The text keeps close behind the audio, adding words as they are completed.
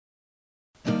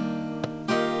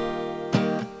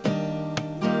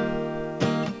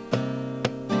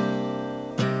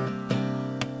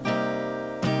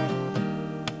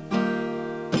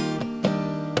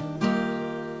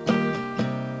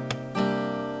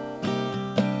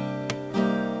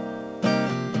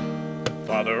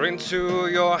Father, into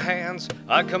your hands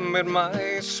I commit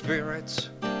my spirit.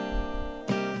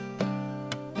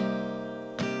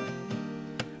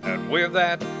 And with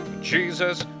that,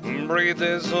 Jesus breathed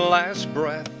his last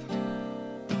breath.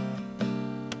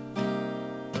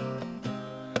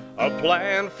 A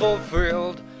plan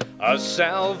fulfilled, a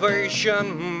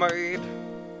salvation made,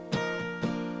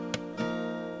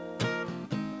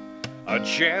 a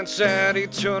chance at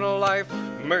eternal life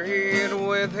made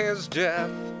with his death.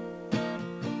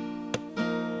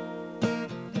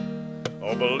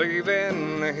 Oh, believe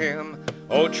in him,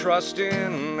 oh, trust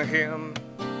in him.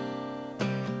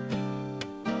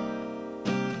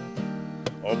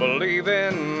 Oh, believe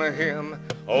in him,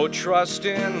 oh, trust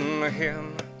in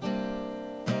him.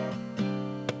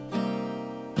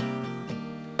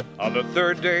 On the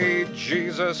third day,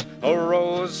 Jesus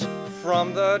arose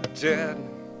from the dead.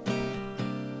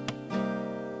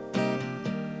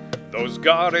 Those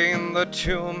guarding the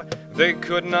tomb, they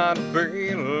could not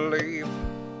believe.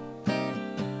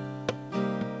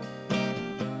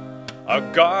 A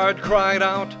guard cried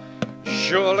out,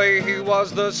 surely he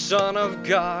was the Son of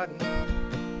God.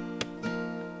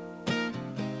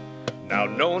 Now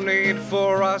no need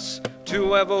for us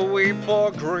to ever weep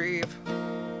or grieve.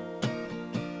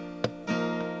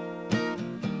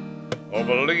 Oh,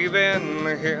 believe in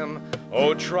him,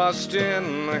 oh, trust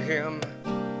in him.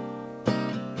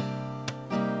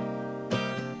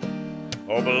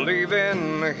 Oh, believe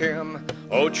in him,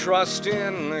 oh, trust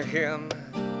in him.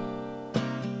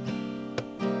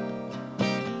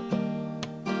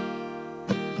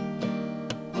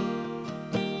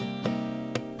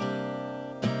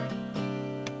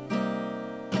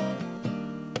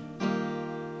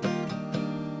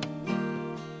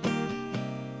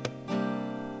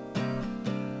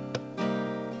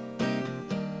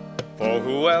 For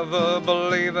whoever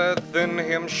believeth in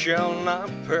him shall not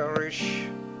perish,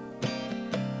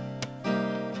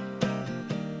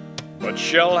 but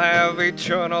shall have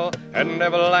eternal and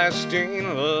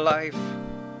everlasting life.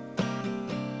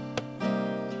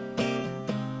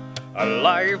 A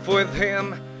life with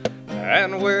him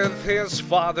and with his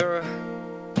Father,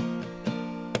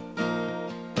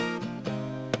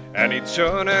 an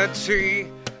eternity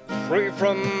free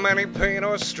from any pain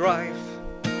or strife.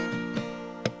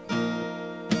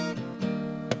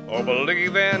 Oh,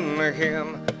 believe in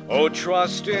him, oh,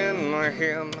 trust in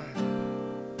him.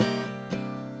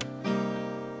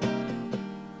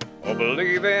 Oh,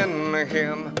 believe in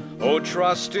him, oh,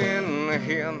 trust in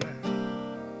him.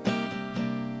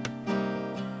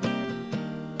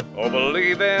 Oh,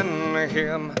 believe in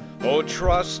him, oh,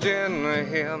 trust in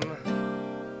him.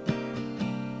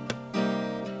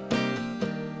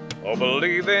 Oh,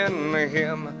 believe in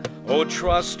him, oh,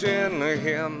 trust in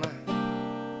him.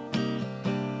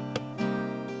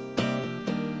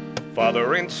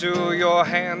 Father, into your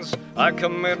hands I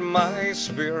commit my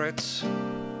spirit.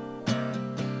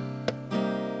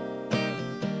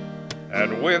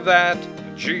 And with that,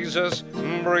 Jesus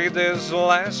breathed his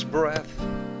last breath.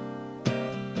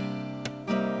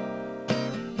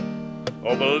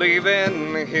 Oh, believe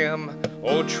in him,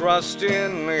 oh, trust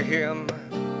in him.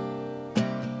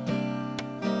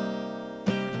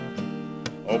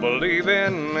 Oh, believe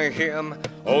in him,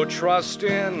 oh, trust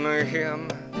in him.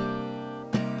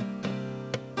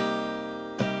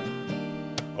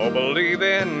 Oh, believe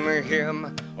in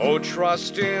him, oh,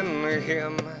 trust in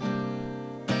him.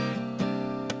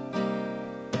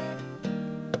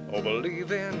 Oh,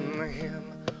 believe in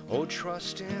him, oh,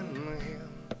 trust in him.